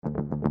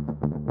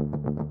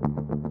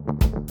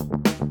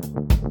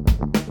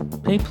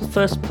People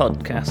First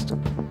Podcast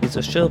is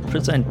a show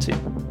presented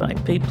by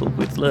people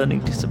with learning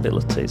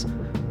disabilities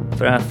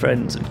for our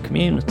friends and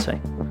community.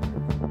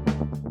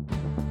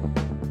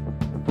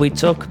 We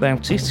talk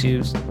about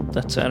issues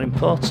that are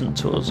important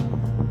to us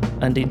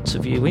and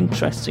interview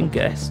interesting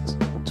guests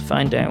to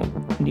find out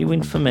new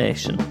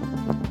information.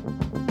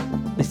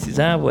 This is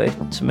our way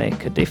to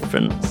make a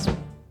difference.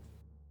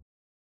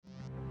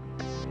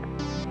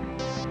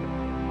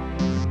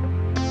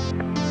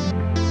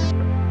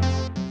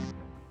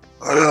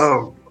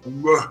 Hello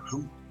and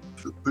welcome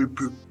to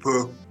People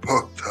First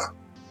Podcast.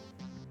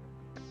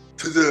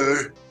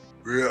 Today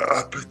we are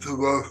happy to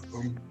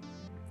welcome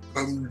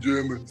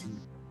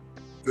Jamison,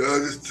 the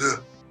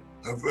editor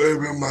of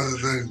Able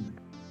magazine,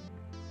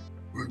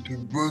 which is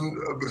one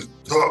of the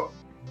top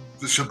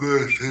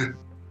disability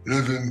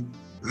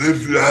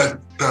live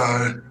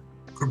lifestyle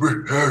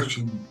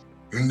publications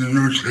in the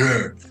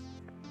UK.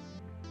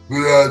 We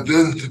are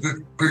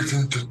identifying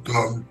speaking to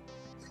Tom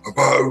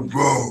about a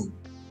role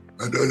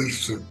and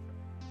editor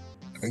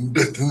and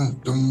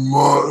getting some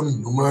more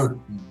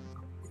information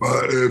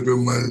about Able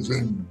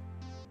magazine.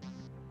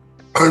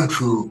 Thank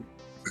you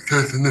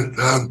for taking the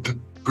time to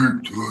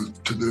speak to us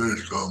today,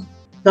 Tom.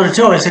 Not at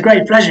all, it's a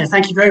great pleasure.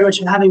 Thank you very much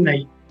for having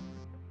me.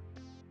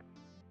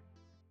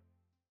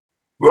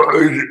 What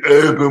is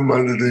Able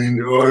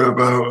magazine all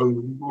about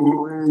and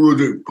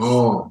what is it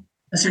for?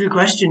 That's a good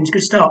question. It's a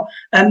good start.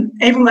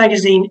 Able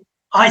magazine,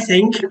 I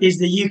think, is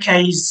the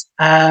UK's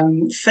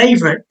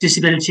favourite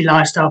disability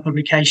lifestyle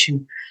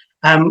publication.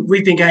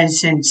 We've been going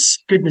since,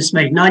 goodness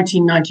me,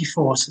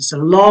 1994, so it's a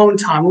long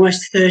time,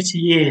 almost 30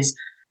 years.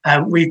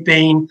 We've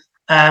been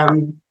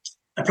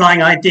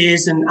applying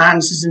ideas and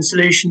answers and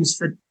solutions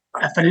for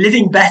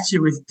living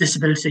better with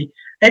disability.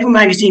 Able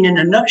magazine, in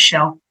a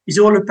nutshell, is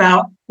all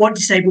about what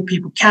disabled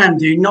people can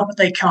do, not what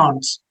they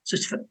can't. So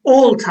it's for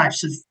all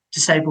types of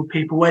disabled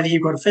people, whether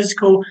you've got a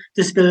physical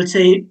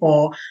disability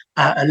or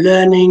a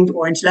learning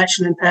or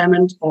intellectual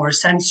impairment or a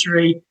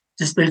sensory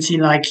disability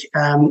like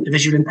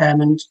visual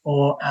impairment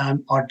or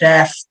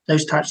deaf,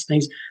 those types of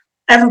things.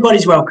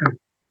 Everybody's welcome.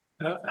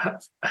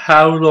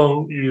 How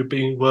long have you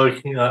been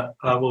working at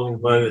Able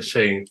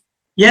magazine?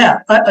 Yeah,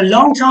 a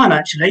long time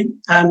actually.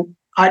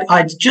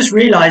 I just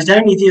realised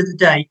only the other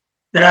day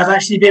that I've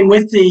actually been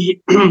with the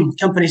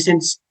company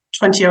since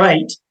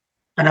 2008.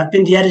 And I've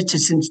been the editor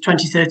since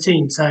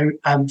 2013, so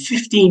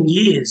 15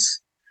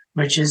 years,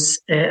 which is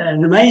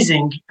an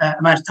amazing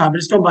amount of time. But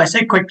it's gone by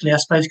so quickly, I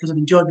suppose, because I've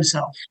enjoyed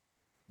myself.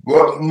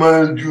 What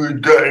made you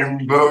get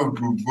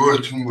involved with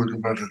working with the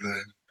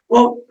magazine?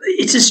 Well,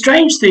 it's a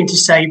strange thing to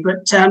say,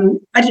 but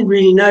I didn't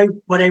really know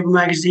what Able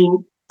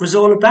magazine was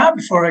all about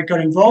before I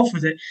got involved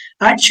with it.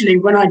 Actually,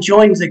 when I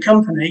joined the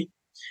company,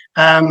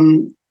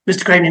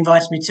 Mr. Crane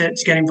invited me to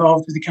get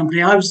involved with the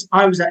company. I was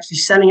actually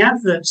selling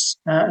adverts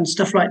and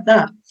stuff like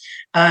that.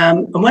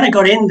 And when I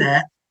got in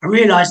there, I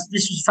realised that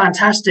this was a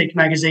fantastic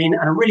magazine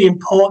and a really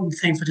important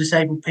thing for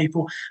disabled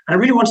people. And I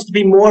really wanted to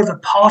be more of a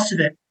part of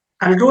it.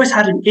 And I'd always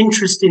had an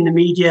interest in the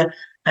media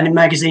and in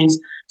magazines.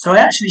 So I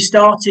actually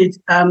started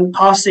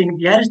passing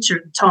the editor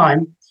at the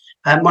time,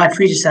 my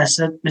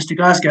predecessor, Mr.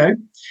 Glasgow.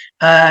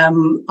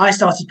 I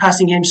started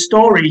passing him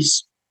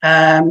stories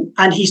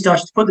and he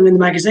started to put them in the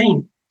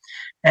magazine.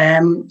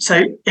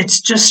 So it's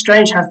just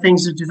strange how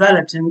things have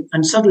developed.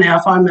 And suddenly I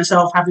find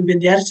myself having been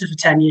the editor for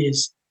 10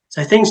 years.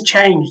 So things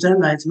change,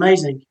 don't they? It's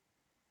amazing.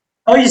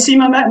 Oh, you see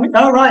my Mac?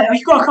 Oh, right. Oh,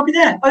 you got a copy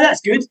there. Oh,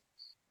 that's good.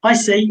 I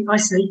see.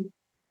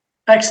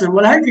 Excellent.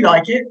 Well, I hope you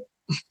like it.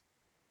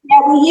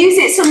 Yeah, we use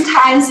it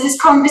sometimes as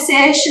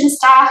conversation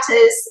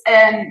starters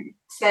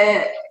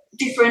for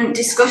different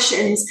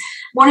discussions.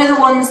 One of the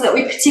ones that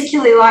we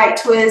particularly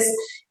liked was,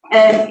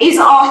 is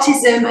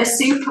autism a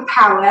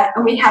superpower?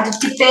 And we had a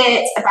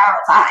debate about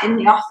that in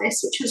the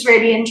office, which was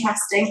really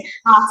interesting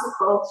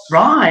article.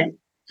 Right.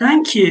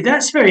 Thank you.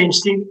 That's very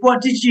interesting.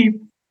 What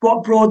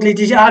broadly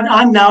did you?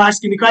 I'm now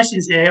asking the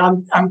questions here.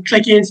 I'm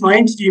clicking into my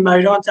interview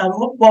mode, aren't I?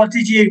 What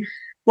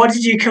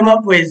did you come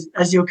up with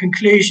as your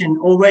conclusion,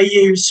 or were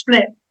you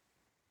split?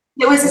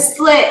 There was a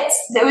split.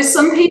 There was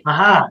some people who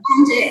found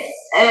it.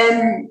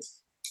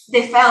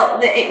 They felt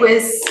that it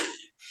was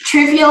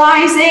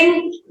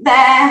trivializing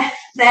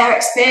their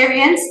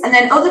experience, and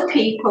then other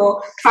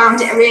people found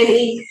it a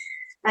really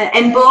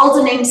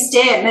emboldening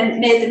statement,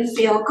 made them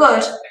feel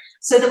good.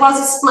 So there was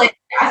a split.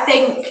 I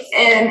think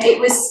it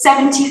was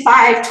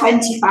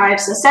 75-25.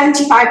 So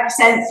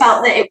 75%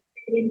 felt that it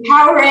was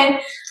empowering,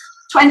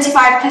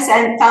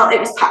 25% felt it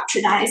was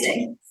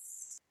patronising.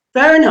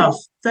 Fair enough.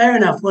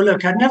 Well,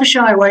 look, I'd never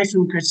shy away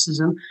from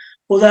criticism,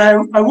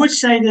 although I would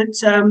say that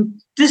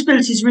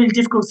disability is a really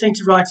difficult thing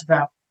to write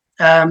about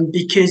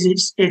because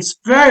it's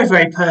very,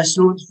 very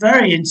personal. It's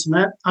very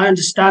intimate. I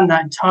understand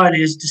that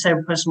entirely as a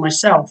disabled person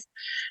myself.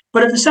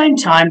 But at the same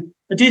time,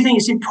 I do think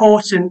it's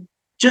important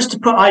just to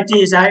put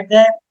ideas out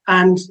there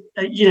and,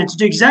 to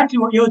do exactly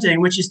what you're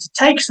doing, which is to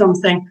take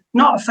something,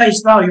 not at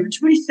face value, but to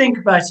really think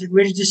about it,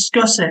 really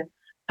discuss it.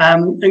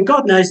 And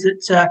God knows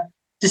that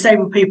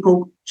disabled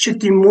people should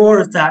do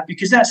more of that,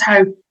 because that's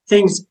how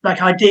things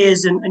like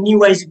ideas and new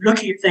ways of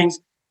looking at things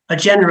are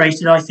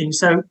generated, I think.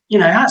 So,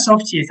 hats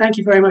off to you. Thank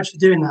you very much for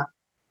doing that.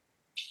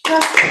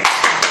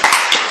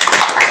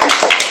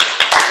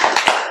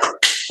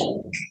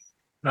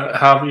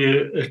 Have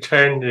you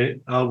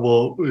attended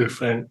our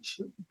events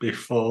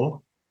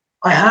before?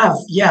 I have,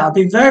 yeah. I've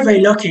been very,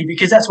 very lucky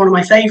because that's one of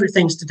my favourite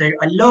things to do.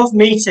 I love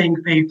meeting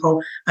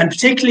people, and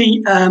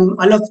particularly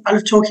I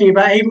love talking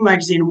about Able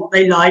Magazine and what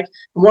they like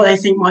and what they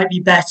think might be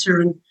better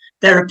and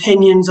their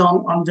opinions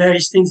on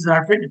various things that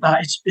I've written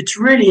about. It's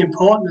really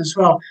important as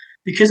well,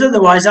 because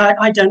otherwise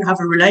I don't have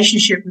a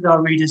relationship with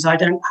our readers. I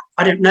don't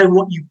know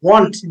what you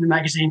want in the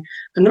magazine,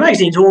 and the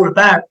magazine's all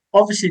about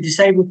obviously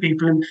disabled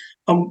people and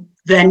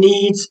their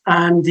needs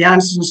and the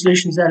answers and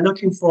solutions they're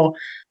looking for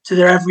to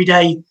their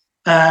everyday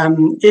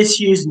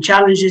issues and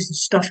challenges and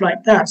stuff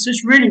like that. So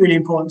it's really, really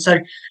important. So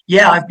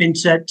yeah, I've been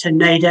to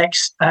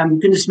NAIDEX,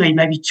 goodness me,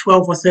 maybe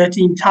 12 or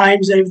 13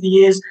 times over the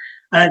years.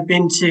 I've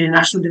been to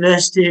National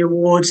Diversity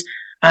Awards,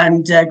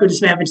 and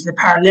goodness me, I've been to the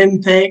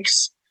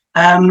Paralympics.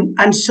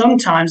 And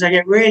sometimes I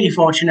get really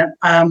fortunate.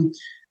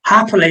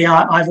 Happily,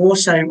 I've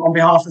also, on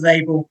behalf of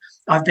Able,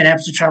 I've been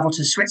able to travel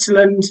to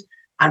Switzerland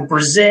and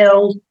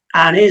Brazil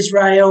and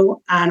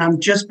Israel, and I'm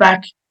just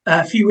back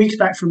a few weeks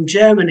back from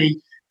Germany.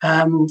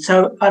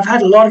 So I've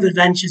had a lot of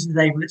adventures with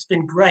Able. It's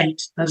been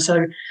great. And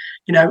so,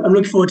 I'm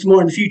looking forward to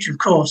more in the future, of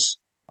course.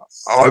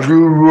 Have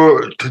you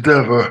worked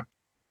together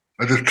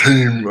as a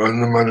team on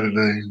the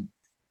magazine?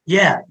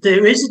 Yeah,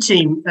 there is a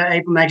team at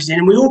Able Magazine,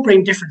 and we all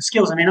bring different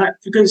skills. I mean,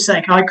 for goodness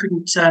sake, I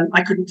couldn't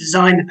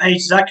design the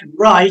pages. I can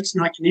write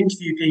and I can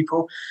interview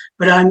people,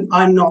 but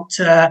I'm not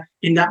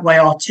in that way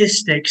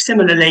artistic.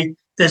 Similarly,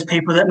 there's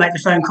people that make the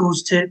phone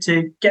calls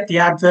to get the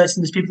adverts,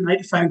 and there's people that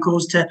make the phone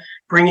calls to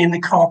bring in the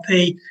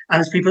copy, and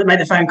there's people that make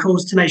the phone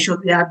calls to make sure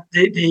that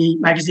the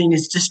magazine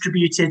is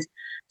distributed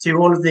to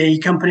all of the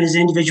companies,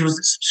 individuals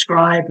that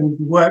subscribe and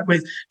work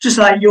with, just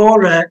like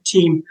your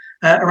team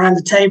around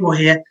the table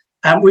here.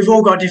 We've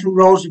all got different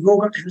roles, we've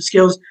all got different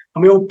skills,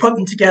 and we all put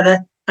them together,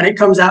 and it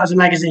comes out as a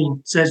magazine.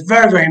 So it's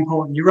very, very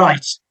important. You're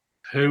right.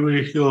 Who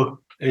is your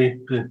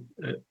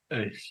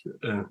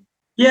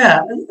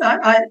Yeah,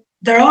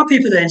 there are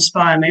people that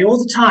inspire me all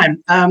the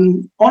time.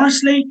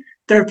 Honestly,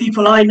 there are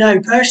people I know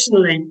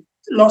personally,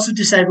 lots of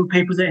disabled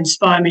people that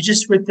inspire me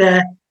just with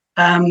their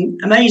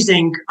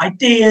amazing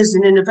ideas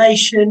and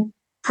innovation,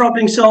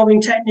 problem-solving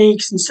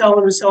techniques, and so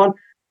on and so on.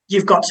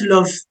 You've got to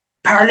love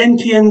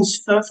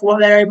Paralympians for what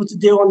they're able to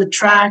do on the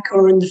track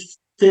or in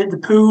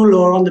the pool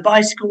or on the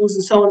bicycles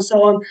and so on and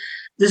so on.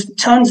 There's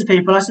tons of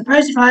people. I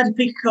suppose if I had to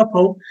pick a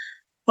couple,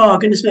 oh,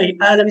 goodness me,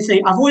 let me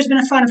think. I've always been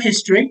a fan of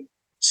history.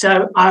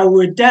 So I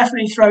would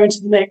definitely throw into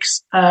the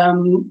mix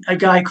a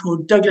guy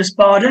called Douglas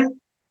Bader,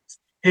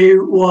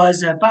 who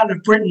was a Battle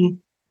of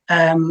Britain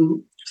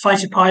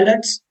fighter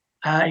pilot.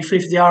 He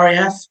flew for the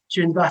RAF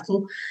during the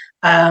battle.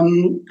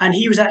 And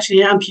he was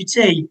actually an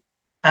amputee.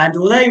 And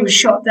although he was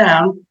shot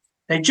down,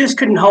 they just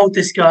couldn't hold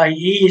this guy.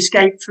 He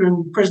escaped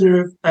from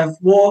prisoner of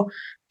war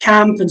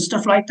camp and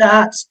stuff like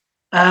that.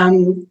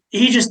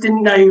 He just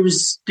didn't know he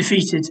was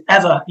defeated,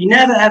 ever. He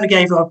never, ever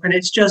gave up. And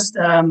it's just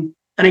an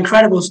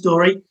incredible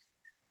story.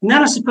 And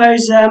then I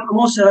suppose I'm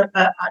also,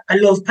 I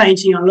love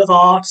painting, I love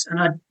art, and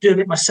I do a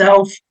bit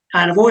myself.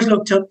 And I've always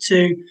looked up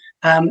to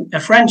a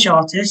French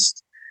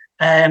artist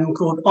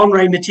called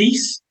Henri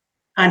Matisse,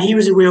 and he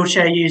was a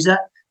wheelchair user.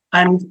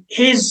 And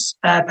his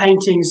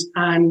paintings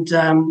and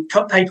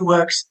cut paper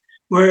works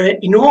were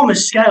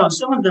enormous scale.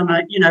 Some of them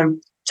are,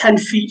 10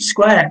 feet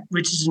square,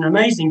 which is an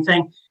amazing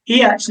thing.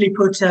 He actually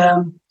put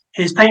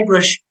his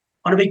paintbrush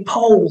on a big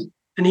pole,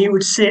 and he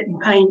would sit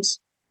and paint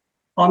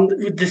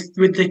with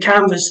the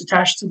canvas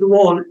attached to the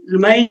wall. An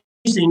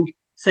amazing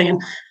thing.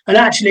 And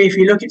actually, if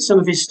you look at some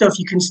of his stuff,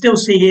 you can still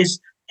see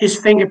his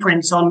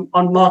fingerprints on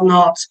modern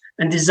art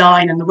and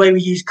design and the way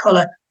we use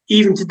colour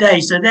even today.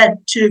 So they're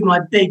two of my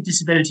big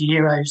disability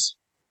heroes.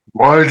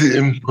 Why is it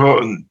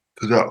important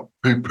that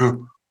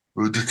people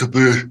with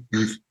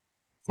disabilities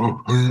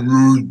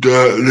who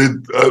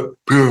live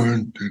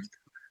appearances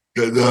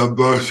get their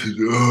voices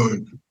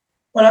heard?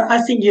 Well,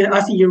 I think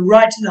you're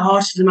right to the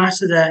heart of the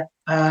matter there.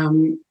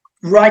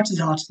 Right to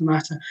the heart of the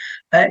matter,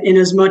 in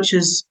as much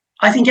as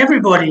I think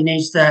everybody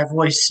needs their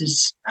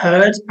voices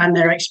heard and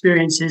their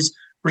experiences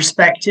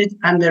respected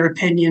and their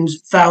opinions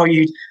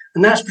valued.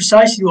 And that's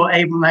precisely what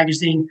Able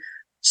Magazine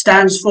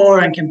stands for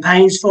and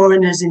campaigns for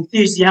and is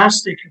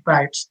enthusiastic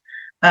about.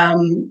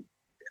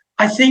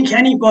 I think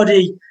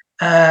anybody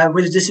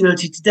with a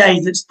disability today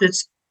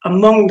that's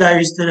among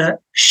those that are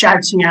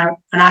shouting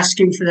out and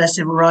asking for their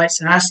civil rights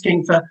and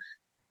asking for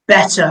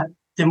better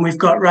than we've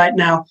got right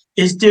now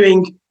is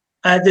doing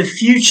the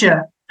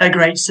future a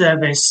great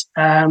service,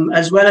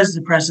 as well as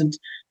the present.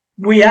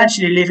 We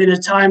actually live in a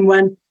time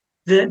when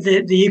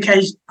the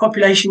UK's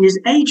population is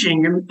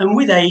ageing, and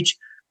with age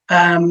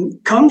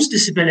comes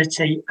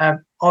disability.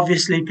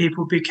 Obviously,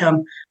 people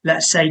become,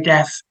 let's say,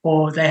 deaf,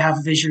 or they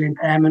have visual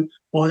impairment,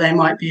 or they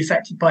might be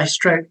affected by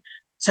stroke.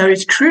 So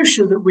it's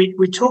crucial that we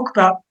talk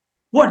about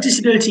what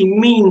disability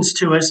means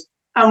to us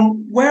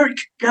and where it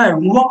could go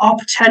and what our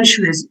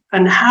potential is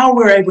and how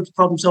we're able to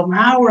problem solve and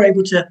how we're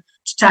able to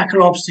to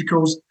tackle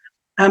obstacles.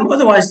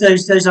 Otherwise,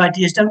 those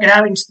ideas don't get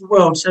out into the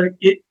world. So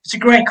it's a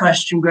great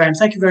question, Graham.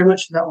 Thank you very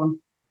much for that one.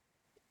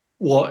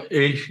 What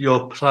is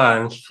your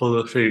plans for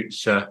the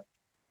future?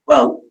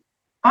 Well,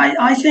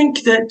 I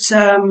think that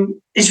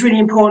it's really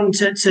important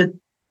to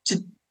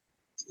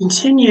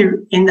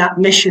continue in that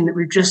mission that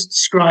we've just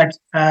described,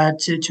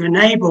 to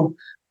enable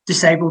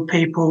disabled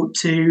people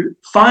to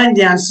find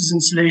the answers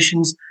and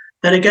solutions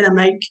that are going to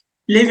make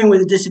living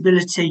with a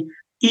disability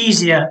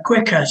easier,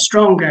 quicker,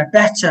 stronger,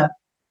 better.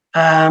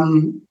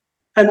 And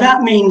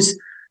that means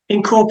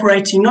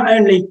incorporating not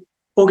only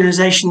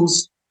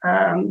organisations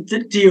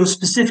that deal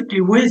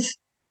specifically with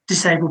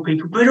disabled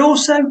people, but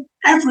also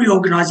every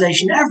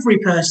organisation, every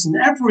person,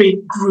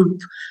 every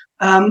group.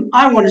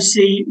 I want to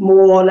see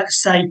more,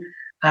 let's say,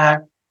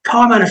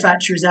 car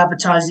manufacturers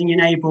advertising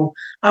Enable.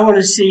 I want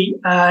to see,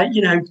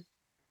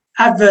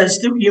 adverts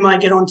that you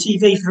might get on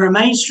TV for a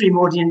mainstream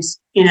audience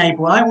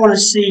Enable. I want to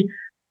see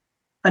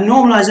a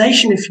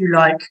normalisation, if you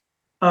like,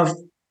 of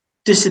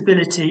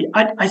disability.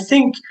 I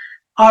think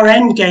our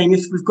end game,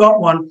 if we've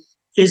got one,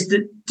 is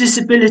that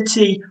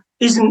disability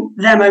isn't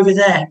them over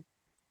there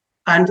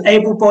and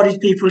able-bodied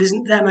people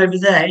isn't them over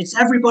there. It's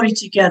everybody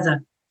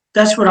together.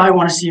 That's what I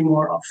want to see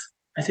more of.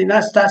 I think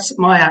that's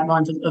my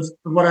outline of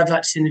what I'd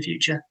like to see in the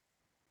future.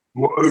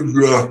 What is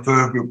your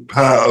favourite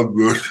part of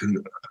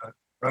working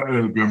at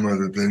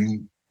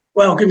magazine?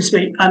 Well, goodness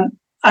me,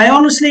 I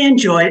honestly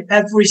enjoy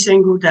every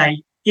single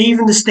day,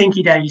 even the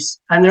stinky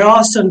days. And there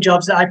are some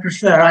jobs that I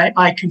prefer,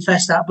 I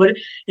confess that. But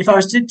if I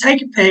was to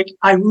take a pick,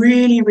 I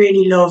really,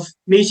 really love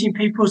meeting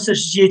people such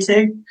as you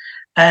two.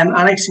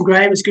 Alex and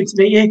Graham, it's good to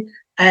meet you.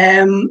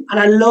 And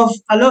I love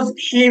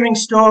hearing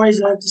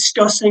stories. I love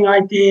discussing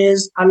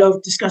ideas. I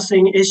love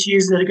discussing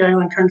issues that are going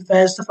on in current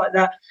affairs, stuff like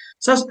that.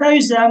 So I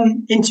suppose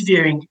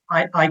interviewing,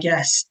 I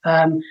guess.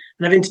 And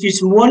I've interviewed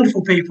some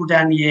wonderful people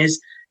down the years.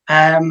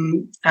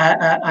 And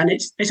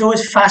it's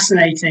always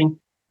fascinating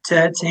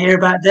to hear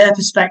about their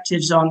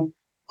perspectives on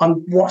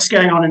what's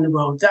going on in the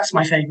world. That's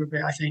my favourite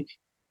bit, I think.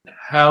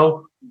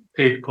 How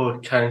people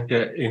can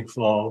get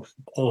involved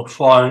or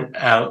find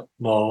out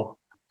more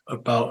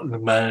about the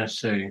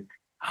magazine?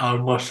 How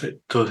much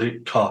does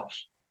it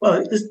cost?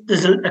 Well,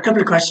 there's a couple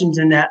of questions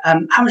in there.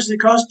 How much does it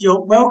cost? You're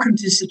welcome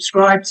to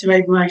subscribe to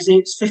Able Magazine.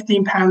 It's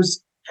 £15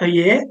 per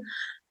year,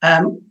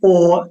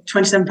 or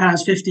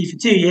 £27.50 for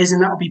 2 years,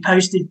 and that will be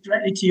posted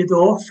directly to your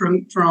door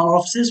from our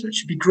offices,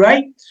 which would be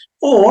great.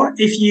 Or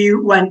if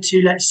you went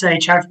to, let's say,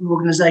 charitable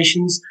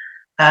organisations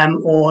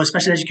or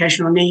special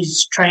educational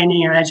needs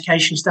training or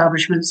education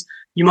establishments,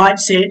 you might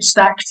see it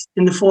stacked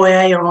in the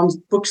foyer or on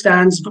book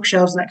stands,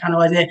 bookshelves, and that kind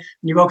of idea, and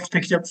you're welcome to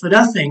pick it up for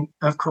nothing,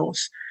 of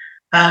course.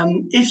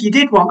 If you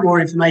did want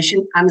more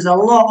information, and there's a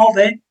lot of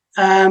it,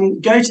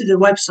 go to the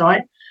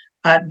website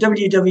at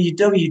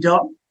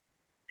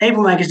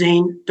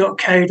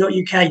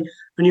www.ablemagazine.co.uk,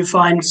 and you'll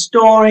find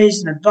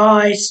stories and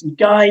advice and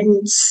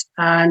guidance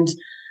and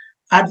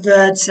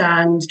adverts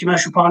and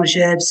commercial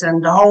partnerships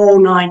and the whole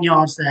 9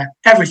 yards there,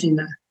 everything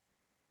there.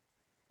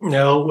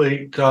 Now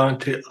we're going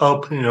to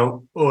open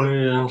up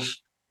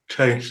audience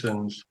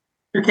questions.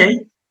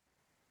 Okay.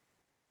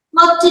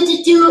 What did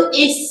you do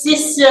in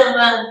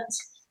Switzerland?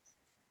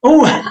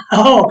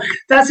 Oh,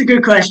 that's a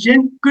good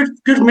question.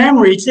 Good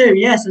memory too.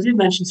 Yes, I did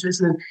mention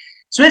Switzerland.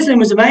 Switzerland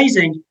was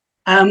amazing.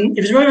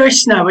 It was very, very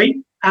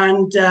snowy,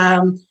 and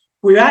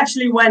we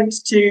actually went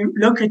to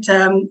look at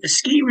a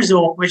ski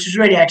resort, which was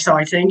really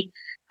exciting.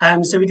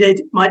 So we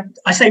did.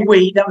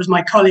 That was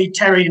my colleague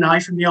Terry and I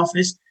from the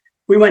office.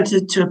 We went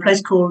to a place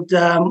called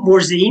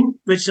Morzine,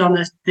 which is on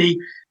the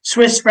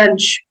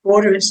Swiss-French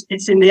border.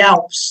 It's in the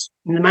Alps,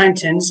 in the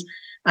mountains,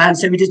 and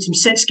so we did some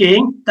sit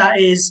skiing. That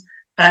is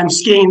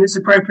skiing that's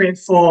appropriate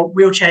for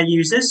wheelchair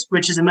users,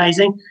 which is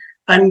amazing.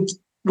 And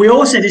we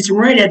also did some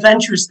really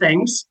adventurous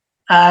things.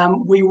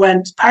 We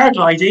went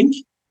paragliding,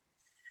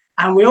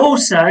 and we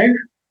also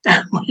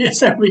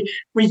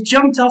we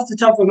jumped off the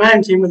top of a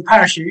mountain with a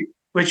parachute,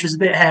 which was a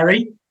bit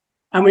hairy.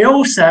 And we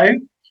also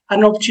had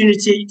an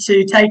opportunity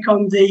to take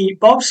on the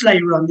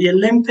bobsleigh run, the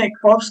Olympic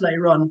bobsleigh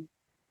run,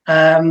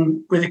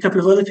 with a couple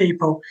of other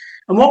people.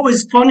 And what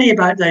was funny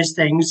about those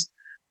things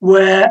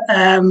was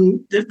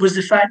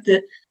the fact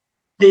that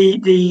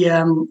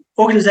the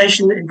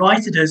organisation that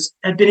invited us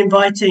had been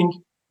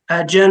inviting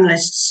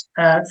journalists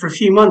for a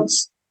few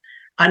months,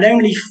 and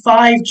only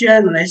 5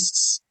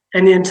 journalists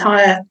in the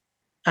entire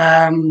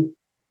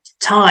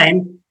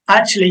time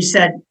actually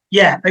said,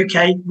 yeah,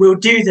 okay, we'll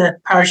do the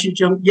parachute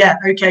jump. Yeah,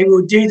 okay,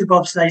 we'll do the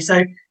bobsleigh.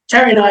 So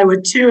Terry and I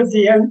were 2 of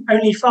the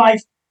only 5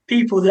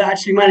 people that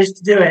actually managed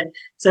to do it.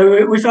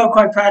 So we felt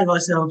quite proud of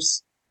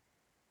ourselves.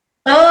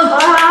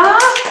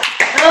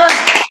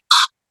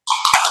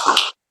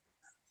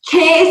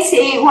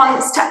 Katie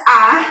wants to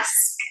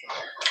ask,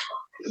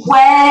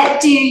 where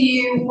do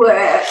you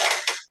work?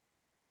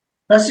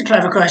 That's a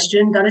clever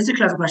question. That is a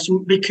clever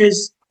question,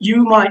 because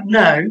you might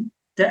know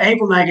that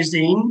Able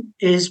Magazine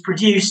is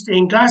produced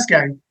in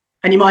Glasgow.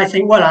 And you might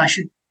think, well, I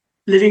should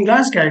live in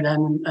Glasgow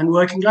then and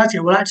work in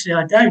Glasgow. Well, actually,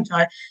 I don't.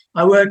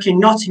 I work in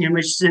Nottingham,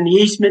 which is in the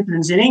East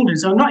Midlands in England.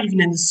 So I'm not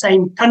even in the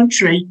same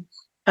country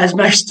as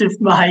most of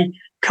my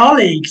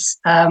colleagues.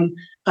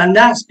 And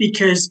that's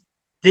because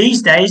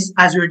these days,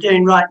 as we're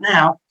doing right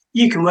now,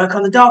 you can work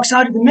on the dark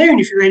side of the moon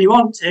if you really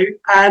want to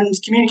and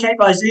communicate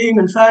by Zoom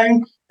and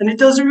phone, and it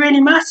doesn't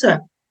really matter.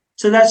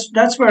 So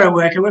that's where I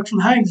work. I work from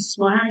home. This is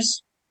my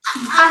house.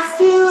 Have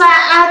you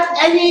had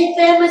any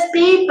famous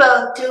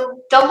people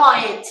to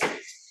join?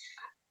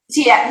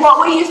 So yeah,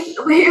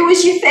 who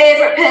was your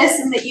favourite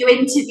person that you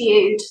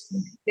interviewed?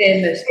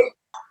 Famous.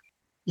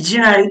 You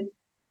know,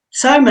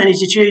 so many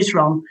to choose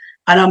from,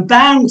 and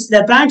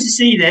they're bound to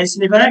see this,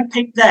 and if I don't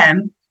pick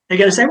them, they're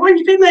going to say, why didn't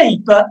you pick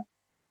me? But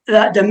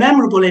the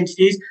memorable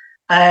interviews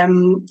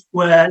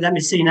were, let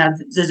me see now,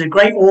 there's a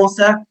great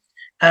author,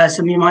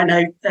 some of you might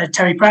know,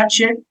 Terry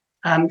Pratchett.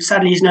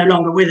 Sadly, he's no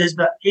longer with us,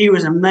 but he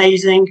was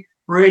amazing,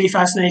 really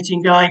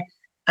fascinating guy.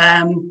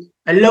 I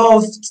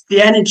loved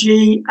the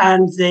energy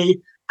and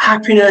the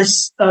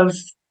happiness of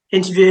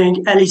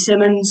interviewing Ellie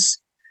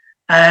Simmons.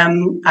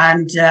 And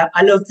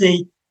I loved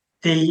the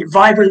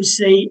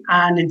vibrancy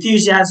and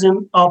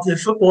enthusiasm of the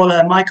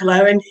footballer Michael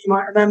Owen, you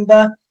might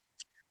remember.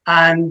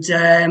 And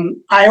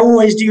I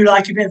always do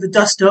like a bit of a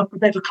dust-up, a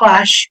bit of a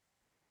clash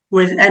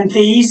with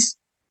MPs.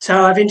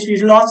 So I've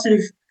interviewed lots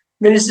of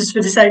ministers for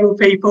disabled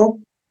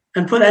people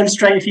and put them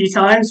straight a few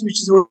times,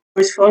 which is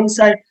always fun.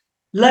 So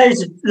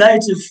loads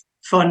of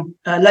fun,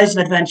 loads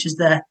of adventures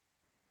there.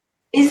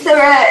 Is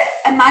there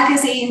a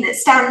magazine that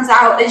stands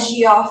out as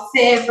your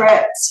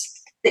favourite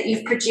that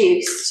you've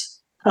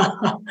produced?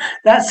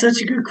 That's such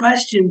a good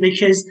question,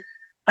 because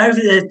over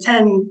the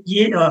 10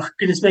 years, oh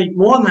goodness me,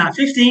 more than that,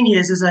 15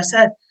 years, as I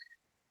said,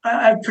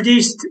 I've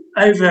produced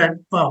over,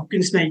 well,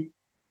 goodness me,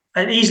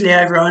 easily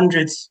over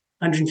 100,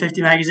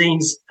 150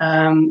 magazines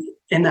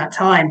in that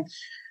time.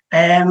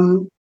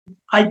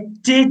 I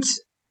did,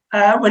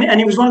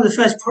 and it was one of the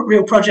first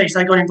real projects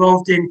I got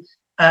involved in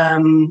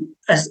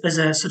as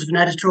a sort of an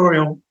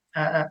editorial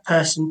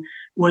person,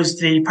 was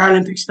the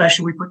Paralympic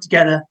special we put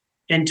together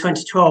in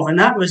 2012, and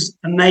that was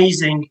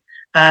amazing.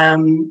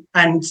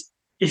 And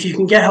if you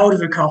can get hold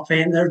of a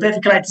copy, and they're a bit of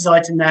a collector's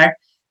item now,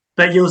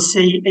 but you'll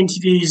see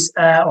interviews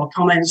or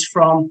comments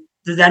from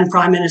the then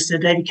Prime Minister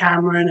David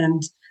Cameron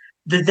and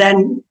the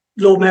then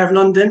Lord Mayor of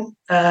London,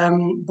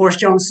 Boris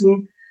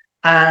Johnson,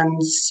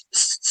 and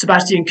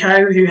Sebastian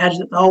Coe, who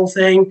headed up the whole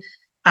thing.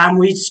 And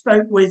we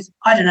spoke with,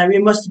 I don't know, we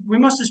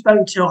must have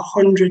spoken to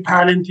 100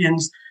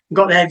 Paralympians and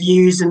got their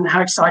views and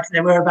how excited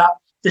they were about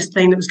this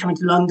thing that was coming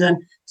to London.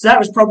 So that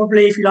was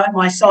probably, if you like,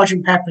 my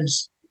Sergeant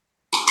Pepper's.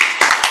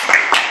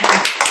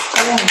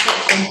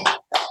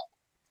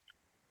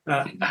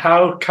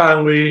 How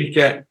can we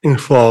get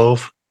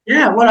involved?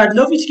 Yeah, well, I'd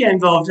love you to get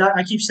involved.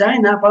 I keep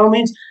saying that. By all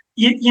means,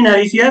 you know,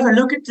 if you ever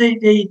look at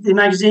the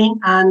magazine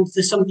and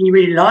there's something you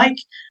really like,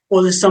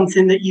 or there's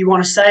something that you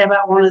want to say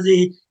about one of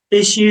the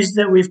issues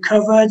that we've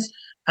covered,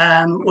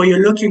 or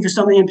you're looking for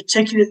something in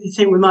particular that you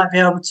think we might be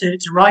able to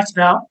write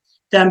about,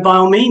 then by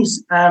all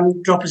means,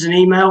 drop us an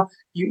email.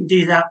 You can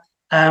do that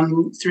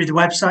through the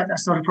website.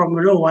 That's not a problem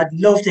at all. I'd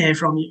love to hear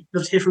from you.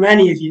 Love to hear from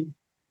any of you.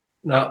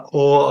 That's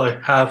all I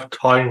have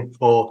time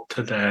for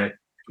today.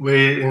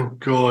 We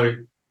enjoy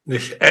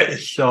this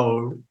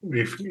episode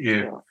with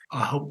you.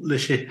 I hope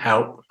this will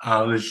help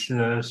our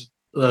listeners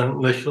learn a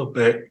little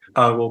bit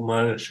about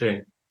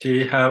managing. Do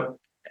you have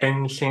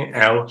anything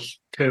else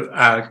to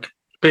add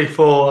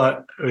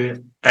before we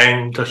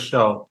end the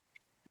show?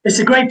 It's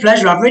a great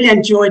pleasure. I've really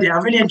enjoyed it.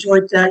 I've really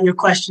enjoyed your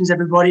questions,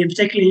 everybody, and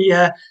particularly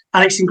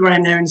Alex and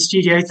Graham there in the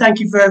studio.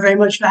 Thank you very, very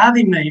much for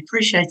having me.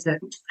 Appreciate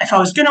it. If I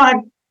was going to add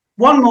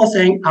one more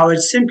thing, I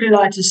would simply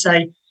like to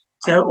say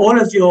to all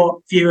of your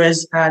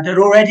viewers that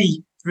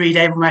already read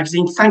Able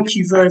Magazine, thank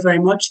you very, very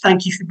much.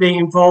 Thank you for being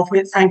involved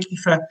with it. Thank you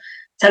for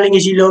telling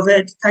us you love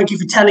it. Thank you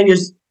for telling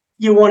us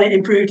you want it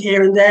improved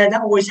here and there.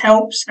 That always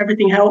helps.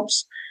 Everything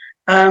helps.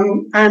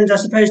 And I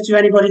suppose to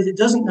anybody that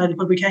doesn't know the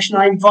publication,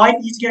 I invite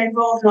you to get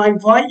involved, and I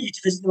invite you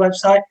to visit the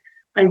website.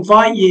 I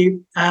invite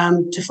you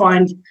to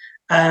find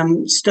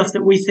stuff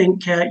that we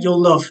think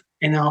you'll love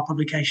in our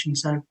publication.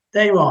 So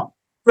there you are.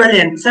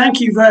 Brilliant.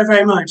 Thank you very,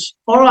 very much.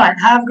 All right.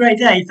 Have a great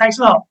day. Thanks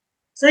a lot.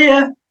 See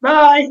ya.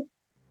 Bye.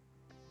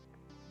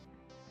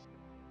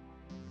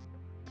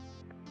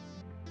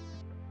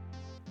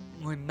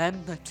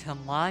 Remember to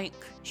like,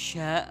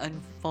 share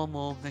and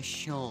follow the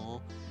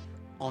show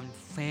on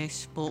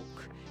Facebook,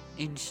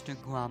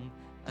 Instagram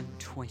and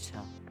Twitter.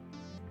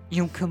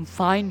 You can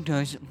find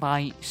us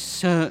by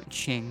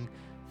searching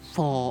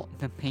for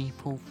the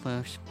People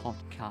First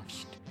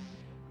podcast.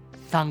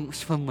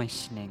 Thanks for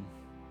listening.